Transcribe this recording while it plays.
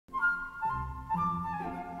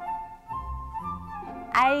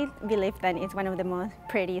I believe that it's one of the most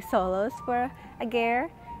pretty solos for a girl.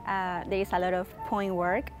 There is a lot of point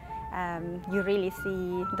work. You really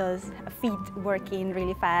see those feet working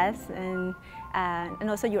really fast, and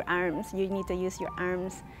also your arms. You need to use your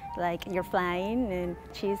arms like you're flying, and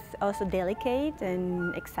she's also delicate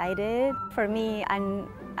and excited. For me, I'm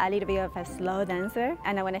a little bit of a slow dancer,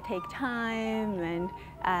 and I want to take time and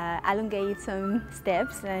elongate some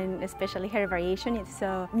steps, and especially her variation is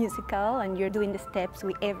so musical, and you're doing the steps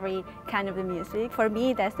with every kind of the music. For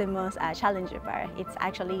me, that's the most challenging part. It's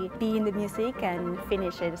actually being the music and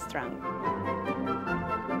finish it strong.